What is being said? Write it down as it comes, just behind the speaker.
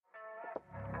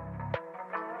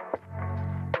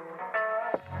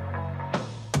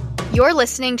You're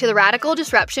listening to the Radical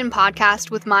Disruption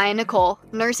Podcast with Maya Nicole,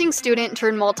 nursing student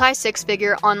turned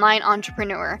multi-six-figure online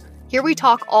entrepreneur. Here we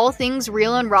talk all things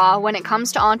real and raw when it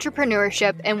comes to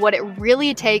entrepreneurship and what it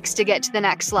really takes to get to the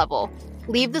next level.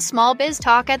 Leave the small biz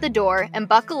talk at the door and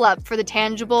buckle up for the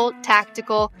tangible,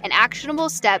 tactical, and actionable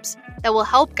steps that will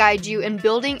help guide you in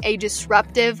building a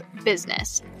disruptive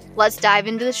business. Let's dive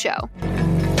into the show.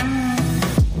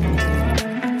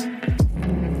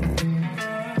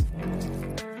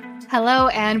 Hello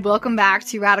and welcome back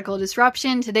to Radical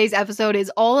Disruption. Today's episode is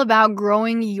all about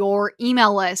growing your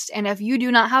email list. And if you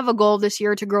do not have a goal this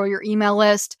year to grow your email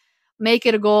list, make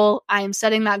it a goal. I am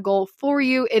setting that goal for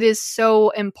you. It is so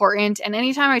important. And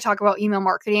anytime I talk about email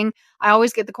marketing, I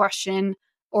always get the question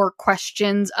or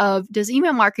questions of, does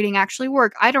email marketing actually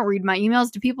work? I don't read my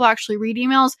emails. Do people actually read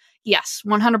emails? Yes,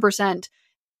 100%.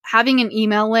 Having an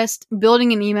email list,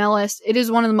 building an email list, it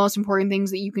is one of the most important things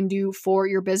that you can do for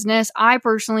your business. I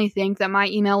personally think that my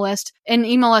email list, an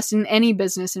email list in any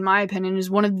business, in my opinion, is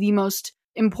one of the most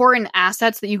important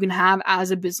assets that you can have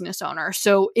as a business owner.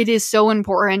 So it is so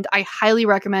important. I highly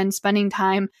recommend spending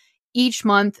time each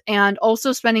month and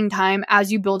also spending time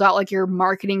as you build out like your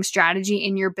marketing strategy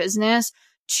in your business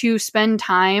to spend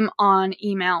time on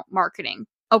email marketing.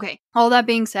 Okay, all that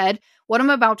being said, what I'm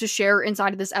about to share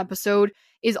inside of this episode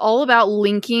is all about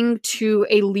linking to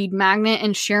a lead magnet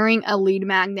and sharing a lead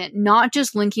magnet, not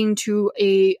just linking to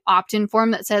a opt-in form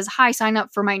that says, hi, sign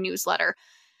up for my newsletter.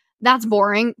 That's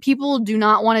boring. People do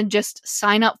not want to just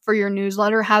sign up for your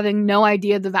newsletter having no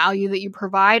idea the value that you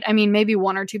provide. I mean, maybe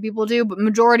one or two people do, but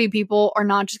majority of people are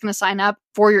not just going to sign up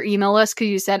for your email list because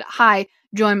you said, hi,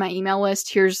 join my email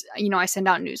list. Here's, I send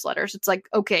out newsletters. It's like,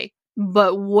 okay,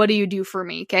 but what do you do for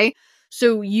me? Okay.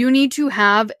 So you need to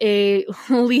have a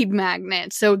lead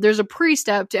magnet. So there's a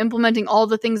pre-step to implementing all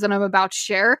the things that I'm about to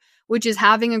share, which is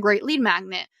having a great lead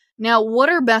magnet. Now, what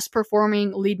are best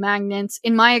performing lead magnets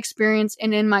in my experience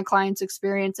and in my clients'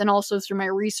 experience, and also through my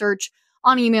research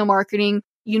on email marketing?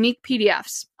 Unique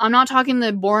PDFs. I'm not talking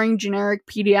the boring generic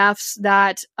PDFs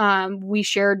that we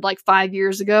shared like 5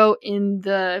 years ago in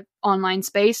the online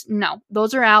space. No,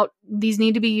 those are out. These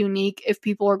need to be unique if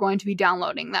people are going to be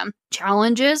downloading them.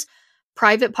 Challenges.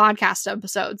 Private podcast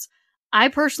episodes. I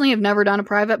personally have never done a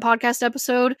private podcast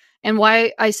episode. And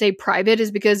why I say private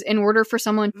is because in order for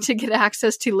someone to get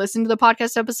access to listen to the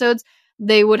podcast episodes,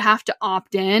 they would have to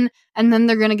opt in and then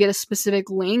they're going to get a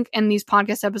specific link. And these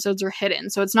podcast episodes are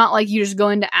hidden. So it's not like you just go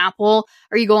into Apple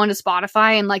or you go into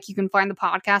Spotify and like you can find the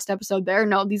podcast episode there.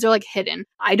 No, these are like hidden.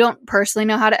 I don't personally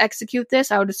know how to execute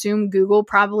this. I would assume Google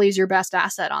probably is your best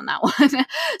asset on that one.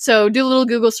 So do a little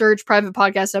Google search, private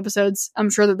podcast episodes.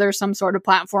 I'm sure that there's some sort of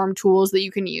platform tools that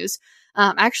you can use.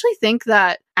 I actually think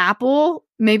that Apple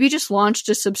maybe just launched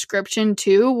a subscription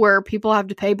too, where people have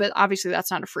to pay, but obviously that's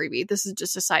not a freebie. This is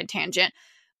just a side tangent.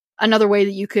 Another way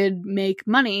that you could make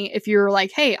money if you're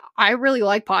like, hey, I really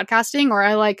like podcasting, or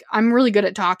I'm really good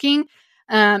at talking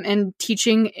and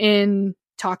teaching in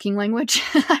talking language.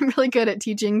 I'm really good at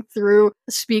teaching through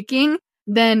speaking.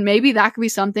 Then maybe that could be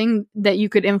something that you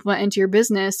could implement into your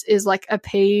business, is like a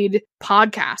paid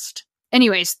podcast.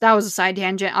 Anyways, that was a side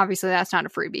tangent. Obviously, that's not a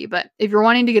freebie, but if you're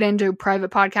wanting to get into private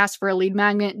podcasts for a lead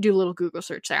magnet, do a little Google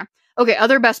search there. Okay,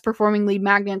 other best performing lead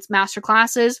magnets,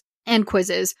 masterclasses, and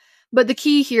quizzes. But the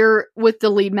key here with the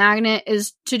lead magnet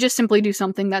is to just simply do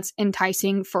something that's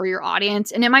enticing for your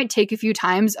audience. And it might take a few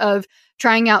times of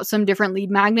trying out some different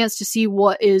lead magnets to see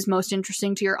what is most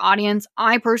interesting to your audience.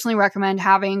 I personally recommend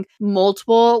having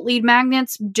multiple lead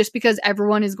magnets just because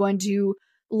everyone is going to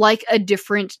like a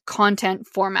different content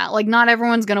format. Like not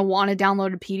everyone's going to want to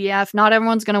download a PDF. Not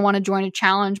everyone's going to want to join a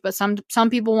challenge, but some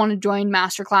people want to join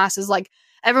masterclasses. Like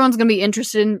everyone's going to be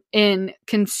interested in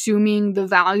consuming the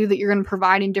value that you're going to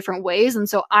provide in different ways. And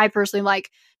so I personally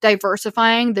like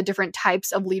diversifying the different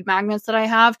types of lead magnets that I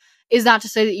have. Is not to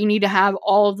say that you need to have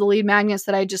all of the lead magnets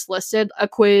that I just listed, a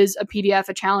quiz, a PDF,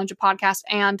 a challenge, a podcast,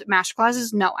 and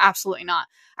masterclasses. No, absolutely not.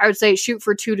 I would say shoot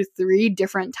for 2 to 3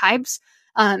 different types.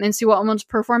 And see what ones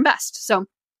perform best. So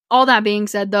all that being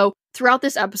said, though, throughout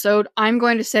this episode, I'm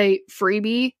going to say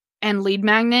freebie and lead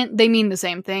magnet. They mean the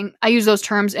same thing. I use those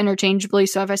terms interchangeably.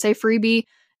 So if I say freebie,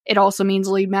 it also means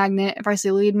lead magnet. If I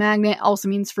say lead magnet, it also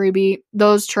means freebie.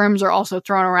 Those terms are also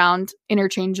thrown around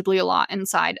interchangeably a lot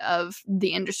inside of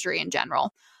the industry in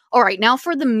general. All right, now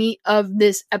for the meat of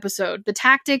this episode, the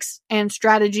tactics and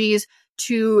strategies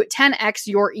to 10x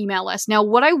your email list. Now,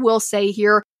 what I will say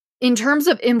here, in terms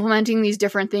of implementing these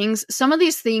different things, some of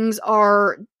these things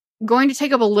are going to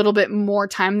take up a little bit more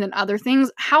time than other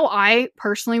things. How I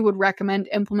personally would recommend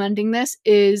implementing this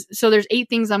is, so there's 8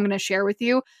 things I'm going to share with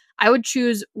you. I would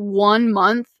choose 1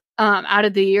 month out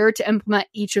of the year to implement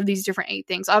each of these different 8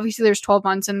 things. Obviously, there's 12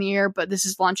 months in the year, but this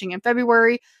is launching in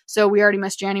February, so we already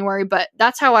missed January. But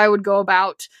that's how I would go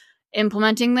about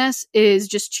implementing this, is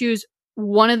just choose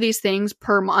one of these things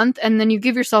per month, and then you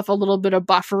give yourself a little bit of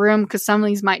buffer room, because some of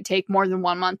these might take more than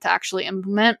 1 month to actually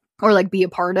implement or like be a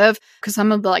part of, because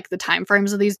some of the time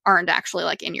frames of these aren't actually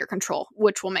like in your control,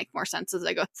 which will make more sense as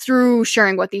I go through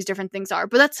sharing what these different things are.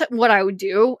 But that's what I would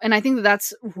do, and I think that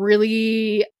that's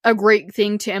really a great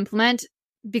thing to implement,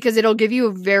 because it'll give you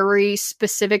a very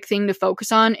specific thing to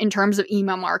focus on in terms of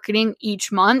email marketing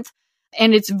each month.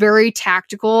 And it's very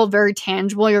tactical, very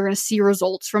tangible. You're going to see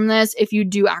results from this if you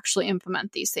do actually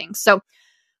implement these things. So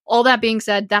all that being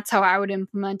said, that's how I would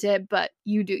implement it, but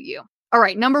you do you. All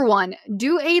right, number 1,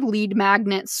 do a lead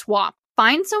magnet swap.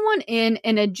 Find someone in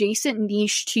an adjacent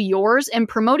niche to yours and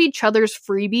promote each other's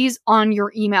freebies on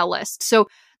your email list. So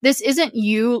this isn't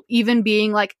you even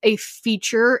being like a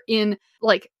feature in,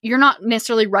 like, you're not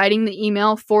necessarily writing the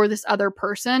email for this other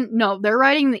person. No, they're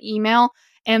writing the email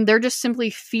and they're just simply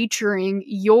featuring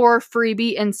your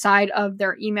freebie inside of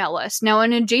their email list. Now,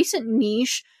 an adjacent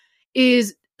niche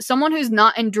is someone who's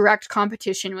not in direct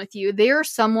competition with you. They are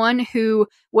someone who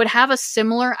would have a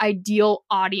similar ideal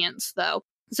audience, though.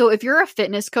 So if you're a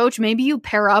fitness coach, maybe you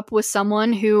pair up with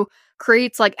someone who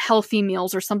creates like healthy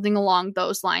meals or something along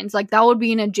those lines. Like that would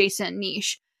be an adjacent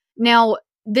niche. Now,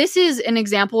 this is an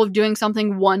example of doing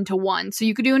something one-to-one. So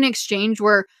you could do an exchange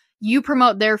where you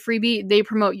promote their freebie, they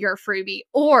promote your freebie.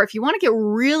 Or if you want to get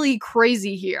really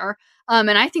crazy here, and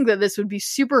I think that this would be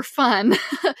super fun,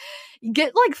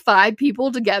 get like 5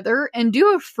 people together and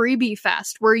do a freebie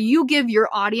fest where you give your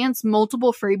audience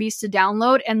multiple freebies to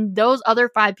download, and those other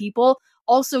 5 people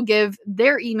also give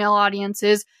their email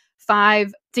audiences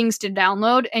 5 things to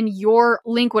download, and your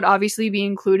link would obviously be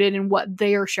included in what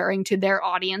they are sharing to their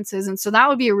audiences. And so that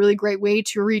would be a really great way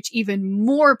to reach even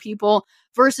more people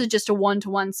versus just a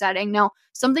one-to-one setting. Now,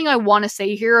 something I want to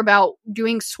say here about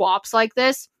doing swaps like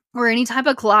this or any type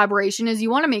of collaboration is you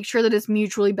want to make sure that it's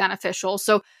mutually beneficial.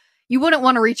 So you wouldn't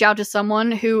want to reach out to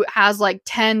someone who has like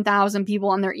 10,000 people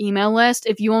on their email list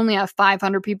if you only have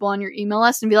 500 people on your email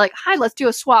list and be like, hi, let's do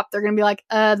a swap. They're going to be like,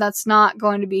 that's not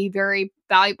going to be very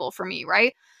valuable for me,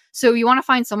 right? So you want to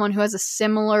find someone who has a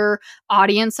similar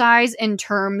audience size in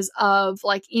terms of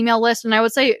like email list. And I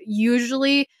would say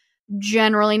usually,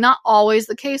 generally, not always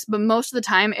the case, but most of the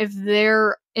time, if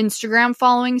their Instagram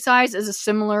following size is a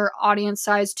similar audience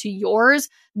size to yours,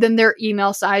 then their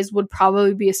email size would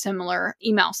probably be a similar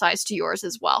email size to yours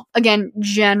as well. Again,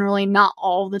 generally, not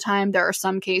all the time. There are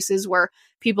some cases where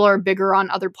people are bigger on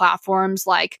other platforms,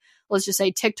 like let's just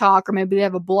say TikTok, or maybe they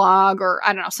have a blog or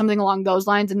I don't know, something along those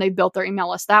lines, and they built their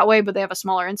email list that way, but they have a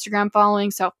smaller Instagram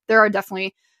following. So there are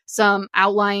definitely some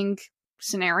outlying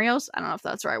scenarios. I don't know if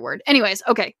that's the right word. Anyways,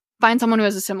 okay. Find someone who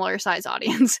has a similar size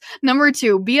audience. Number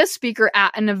 2, be a speaker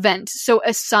at an event. So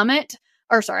a summit,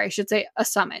 or sorry, I should say a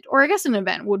summit, or I guess an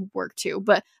event would work too.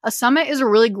 But a summit is a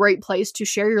really great place to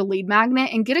share your lead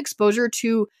magnet and get exposure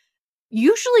to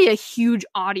usually a huge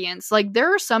audience. Like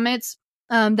there are summits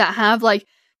that have like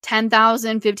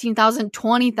 10,000, 15,000,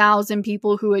 20,000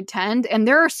 people who attend. And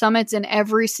there are summits in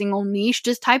every single niche.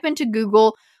 Just type into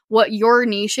Google what your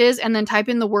niche is and then type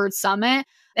in the word summit.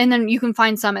 And then you can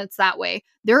find summits that way.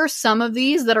 There are some of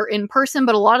these that are in person,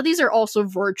 but a lot of these are also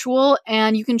virtual,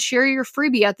 and you can share your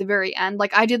freebie at the very end.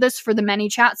 Like I did this for the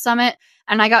ManyChat Summit,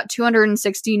 and I got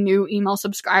 260 new email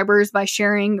subscribers by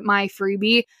sharing my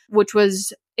freebie, which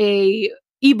was a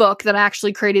ebook that I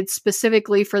actually created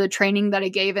specifically for the training that I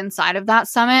gave inside of that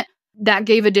summit that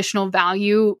gave additional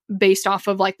value based off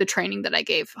of like the training that I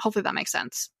gave. Hopefully that makes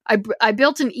sense. I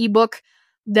built an ebook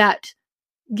that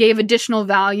gave additional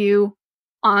value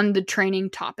on the training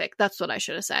topic. That's what I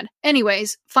should have said.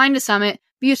 Anyways, find a summit,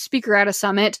 be a speaker at a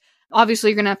summit.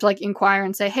 Obviously, you're going to have to like inquire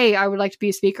and say, hey, I would like to be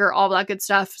a speaker, all that good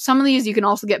stuff. Some of these you can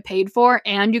also get paid for,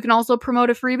 and you can also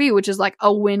promote a freebie, which is like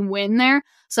a win-win there.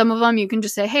 Some of them you can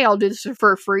just say, hey, I'll do this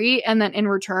for free. And then in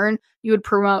return, you would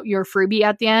promote your freebie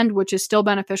at the end, which is still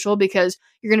beneficial because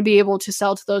you're going to be able to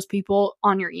sell to those people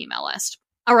on your email list.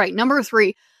 All right, number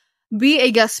 3, be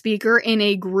a guest speaker in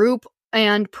a group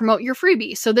and promote your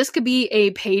freebie. So this could be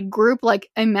a paid group, like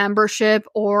a membership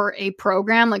or a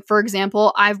program. Like for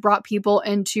example, I've brought people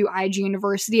into IG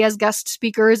University as guest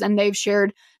speakers and they've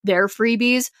shared their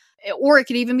freebies. Or it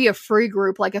could even be a free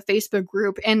group, like a Facebook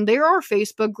group. And there are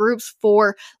Facebook groups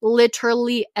for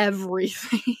literally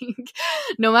everything.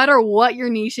 No matter what your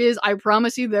niche is, I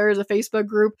promise you there is a Facebook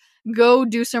group. Go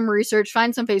do some research,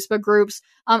 find some Facebook groups.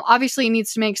 Obviously, it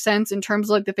needs to make sense in terms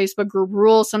of like the Facebook group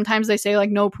rules. Sometimes they say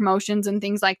like no promotions and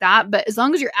things like that. But as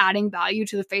long as you're adding value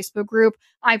to the Facebook group,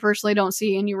 I personally don't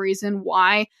see any reason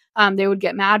why they would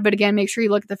get mad. But again, make sure you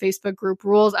look at the Facebook group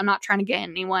rules. I'm not trying to get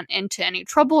anyone into any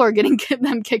trouble or get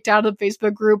them kicked out of the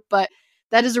Facebook group, but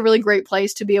that is a really great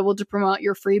place to be able to promote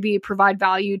your freebie, provide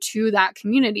value to that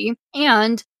community,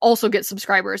 and also get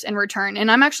subscribers in return. And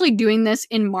I'm actually doing this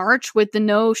in March with the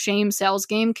No Shame Sales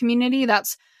Game community.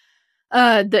 That's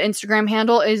the Instagram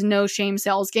handle is No Shame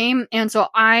Sales Game. And so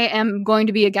I am going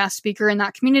to be a guest speaker in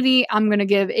that community. I'm going to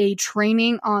give a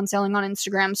training on selling on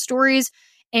Instagram stories,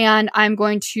 and I'm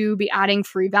going to be adding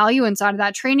free value inside of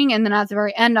that training. And then at the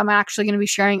very end, I'm actually going to be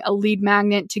sharing a lead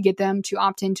magnet to get them to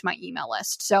opt into my email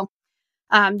list. So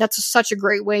that's such a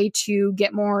great way to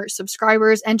get more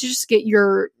subscribers and to just get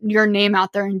your name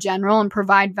out there in general and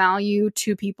provide value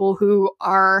to people who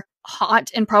are hot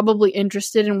and probably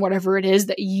interested in whatever it is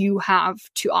that you have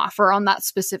to offer on that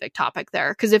specific topic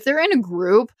there. Because if they're in a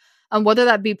group, whether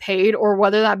that be paid or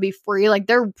whether that be free, like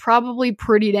they're probably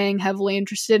pretty dang heavily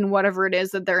interested in whatever it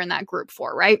is that they're in that group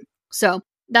for, right? So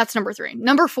that's number 3.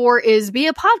 Number 4 is be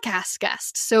a podcast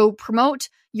guest. So promote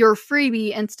your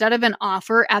freebie instead of an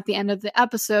offer at the end of the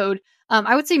episode.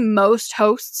 I would say most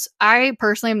hosts, I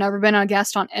personally have never been a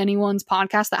guest on anyone's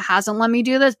podcast that hasn't let me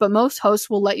do this, but most hosts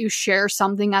will let you share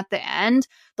something at the end.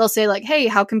 They'll say like, hey,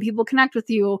 how can people connect with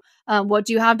you? What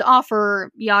do you have to offer?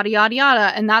 Yada, yada,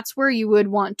 yada. And that's where you would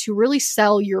want to really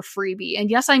sell your freebie. And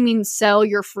yes, I mean sell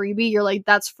your freebie. You're like,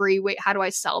 that's free. Wait, how do I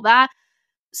sell that?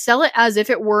 Sell it as if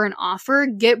it were an offer,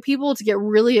 get people to get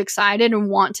really excited and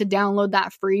want to download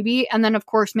that freebie. And then, of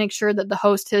course, make sure that the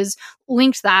host has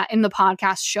linked that in the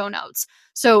podcast show notes.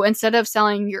 So instead of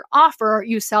selling your offer,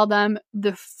 you sell them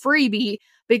the freebie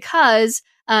because,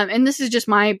 and this is just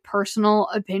my personal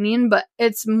opinion, but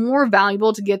it's more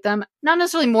valuable to get them, not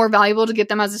necessarily more valuable to get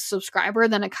them as a subscriber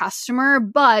than a customer,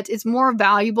 but it's more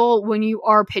valuable when you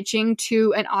are pitching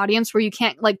to an audience where you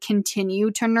can't like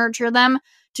continue to nurture them,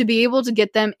 to be able to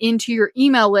get them into your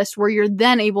email list where you're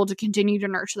then able to continue to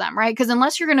nurture them, right? Because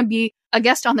unless you're going to be a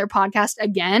guest on their podcast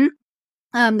again,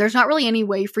 there's not really any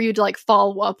way for you to like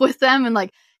follow up with them and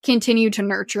like continue to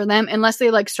nurture them unless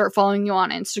they like start following you on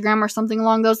Instagram or something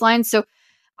along those lines. So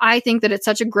I think that it's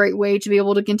such a great way to be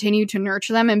able to continue to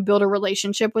nurture them and build a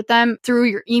relationship with them through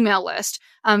your email list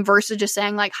versus just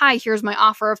saying like, hi, here's my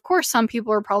offer. Of course, some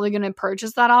people are probably going to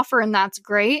purchase that offer and that's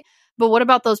great. But what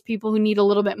about those people who need a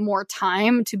little bit more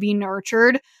time to be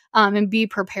nurtured and be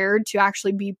prepared to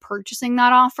actually be purchasing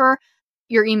that offer?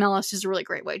 Your email list is a really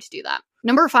great way to do that.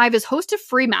 Number 5 is host a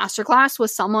free masterclass with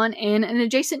someone in an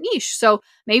adjacent niche. So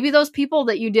maybe those people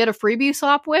that you did a freebie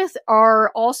swap with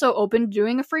are also open to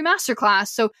doing a free masterclass.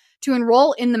 So to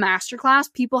enroll in the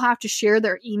masterclass, people have to share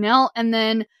their email, and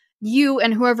then you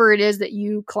and whoever it is that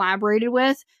you collaborated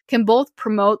with can both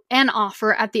promote an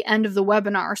offer at the end of the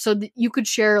webinar. So that you could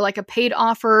share like a paid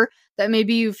offer that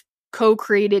maybe you've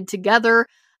co-created together.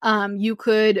 You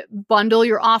could bundle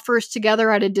your offers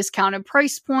together at a discounted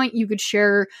price point. You could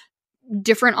share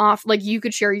different like you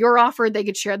could share your offer, they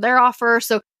could share their offer.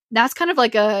 So that's kind of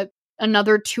like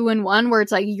another 2-in-1 where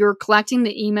it's like you're collecting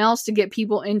the emails to get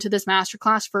people into this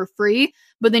masterclass for free,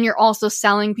 but then you're also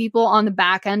selling people on the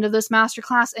back end of this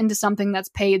masterclass into something that's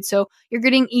paid. So you're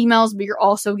getting emails, but you're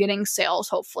also getting sales,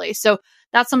 hopefully. So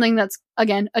that's something that's,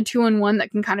 again, a 2-in-1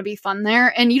 that can kind of be fun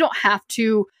there. And you don't have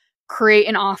to create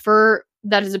an offer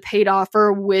that is a paid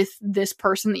offer with this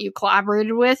person that you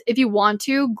collaborated with. If you want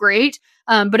to, great.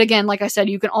 But again, like I said,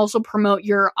 you can also promote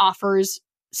your offers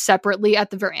separately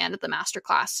at the very end of the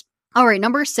masterclass. All right,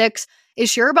 number 6 is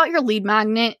share about your lead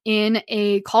magnet in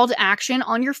a call to action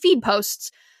on your feed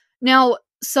posts. Now,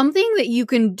 something that you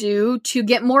can do to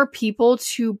get more people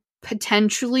to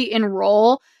potentially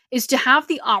enroll is to have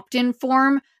the opt-in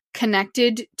form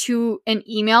connected to an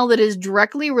email that is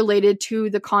directly related to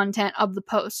the content of the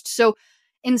post. So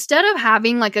instead of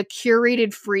having like a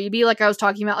curated freebie, like I was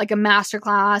talking about, like a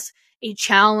masterclass, a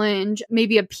challenge,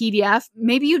 maybe a PDF,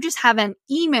 maybe you just have an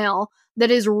email that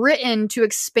is written to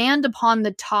expand upon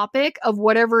the topic of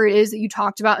whatever it is that you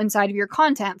talked about inside of your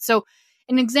content. So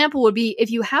an example would be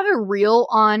if you have a reel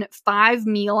on 5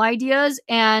 meal ideas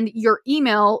and your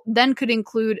email then could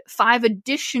include 5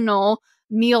 additional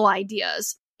meal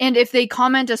ideas. And if they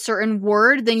comment a certain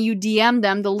word, then you DM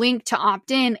them the link to opt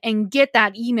in and get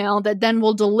that email that then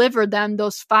will deliver them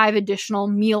those 5 additional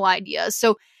meal ideas.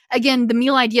 So again, the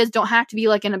meal ideas don't have to be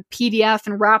like in a PDF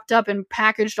and wrapped up and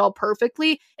packaged all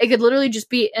perfectly. It could literally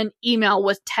just be an email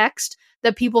with text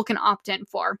that people can opt in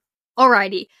for.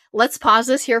 Alrighty, let's pause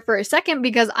this here for a second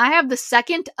because I have the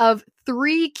second of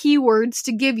 3 keywords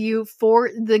to give you for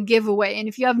the giveaway. And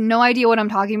if you have no idea what I'm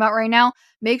talking about right now,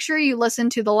 make sure you listen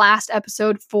to the last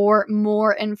episode for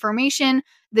more information.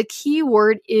 The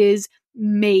keyword is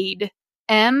MADE.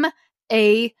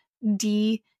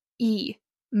 MADE.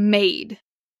 made.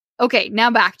 Okay, now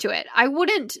back to it. I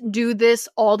wouldn't do this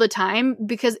all the time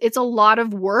because it's a lot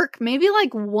of work, maybe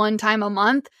like one time a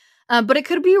month, but it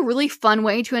could be a really fun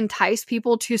way to entice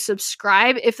people to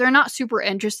subscribe if they're not super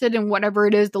interested in whatever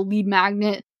it is, the lead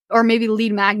magnet or maybe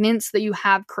lead magnets that you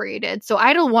have created. So I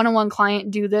had a one-on-one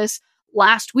client do this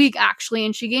last week actually,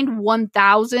 and she gained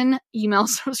 1,000 email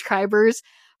subscribers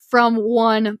from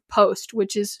one post,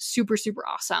 which is super, super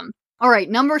awesome. All right,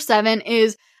 number 7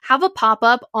 is have a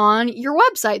pop-up on your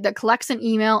website that collects an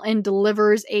email and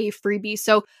delivers a freebie.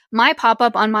 So my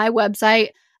pop-up on my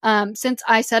website, since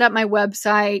I set up my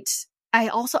website, I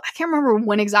can't remember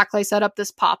when exactly I set up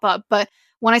this pop-up, but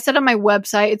when I set up my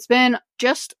website, it's been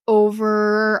just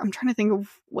over, I'm trying to think of,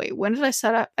 when did I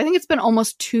set up? I think it's been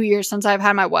almost 2 years since I've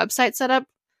had my website set up.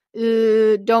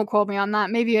 Don't quote me on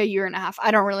that. Maybe a year and a half. I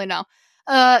don't really know.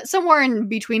 Somewhere in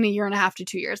between a year and a half to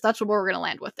 2 years. That's what we're going to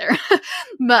land with there.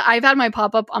 But I've had my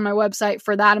pop-up on my website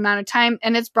for that amount of time,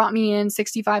 and it's brought me in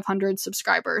 6,500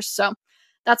 subscribers. So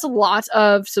that's a lot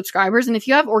of subscribers. And if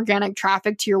you have organic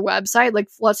traffic to your website, like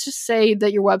let's just say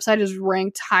that your website is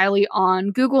ranked highly on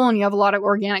Google and you have a lot of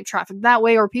organic traffic that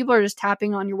way, or people are just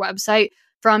tapping on your website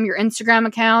from your Instagram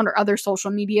account or other social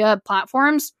media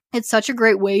platforms, it's such a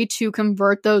great way to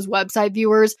convert those website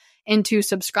viewers into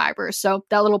subscribers. So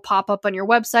that little pop-up on your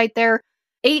website there.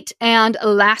 8, and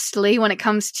lastly, when it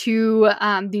comes to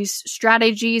these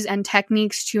strategies and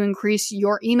techniques to increase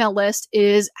your email list,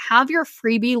 is have your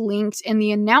freebie linked in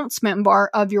the announcement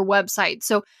bar of your website.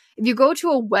 So if you go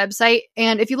to a website,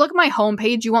 and if you look at my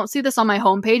homepage, you won't see this on my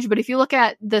homepage, but if you look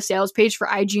at the sales page for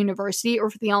IG University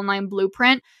or for the Online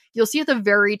Blueprint, you'll see at the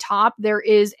very top, there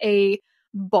is a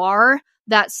bar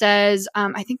that says,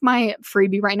 I think my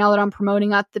freebie right now that I'm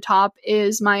promoting at the top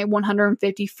is my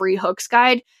 150 free hooks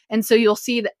guide. And so you'll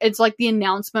see that it's like the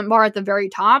announcement bar at the very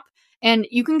top. And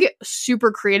you can get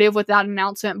super creative with that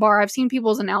announcement bar. I've seen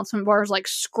people's announcement bars like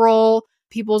scroll,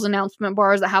 people's announcement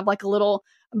bars that have like a little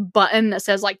button that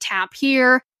says like tap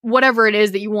here, whatever it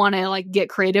is that you want to like get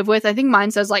creative with. I think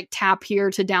mine says like tap here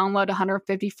to download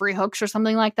 150 free hooks or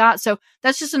something like that. So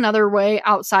that's just another way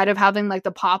outside of having like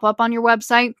the pop-up on your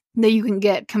website that you can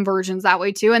get conversions that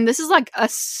way too. And this is like a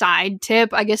side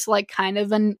tip, I guess, like kind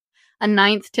of a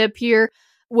 9th tip here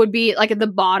would be like at the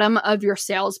bottom of your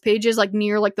sales pages, like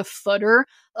near like the footer,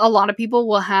 a lot of people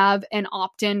will have an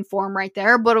opt-in form right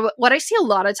there. But what I see a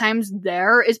lot of times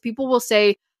there is people will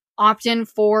say, opt-in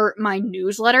for my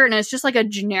newsletter, and it's just like a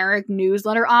generic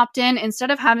newsletter opt-in. Instead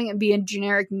of having it be a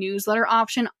generic newsletter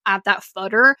option at that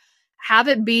footer, have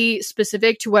it be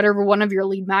specific to whatever one of your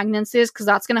lead magnets is, because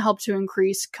that's going to help to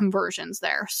increase conversions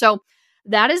there. So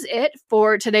that is it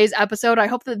for today's episode. I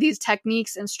hope that these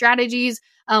techniques and strategies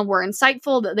were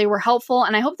insightful, that they were helpful,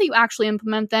 and I hope that you actually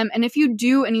implement them. And if you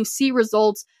do and you see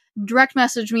results, direct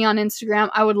message me on Instagram.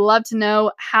 I would love to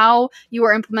know how you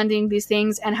are implementing these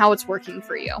things and how it's working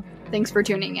for you. Thanks for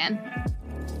tuning in.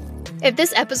 If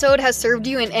this episode has served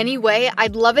you in any way,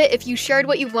 I'd love it if you shared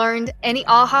what you've learned, any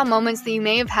aha moments that you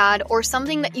may have had, or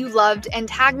something that you loved, and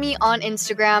tag me on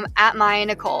Instagram at Maya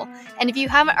Nicole. And if you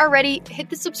haven't already, hit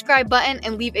the subscribe button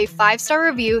and leave a 5-star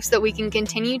review so that we can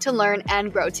continue to learn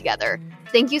and grow together.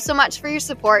 Thank you so much for your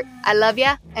support. I love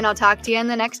ya, and I'll talk to you in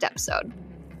the next episode.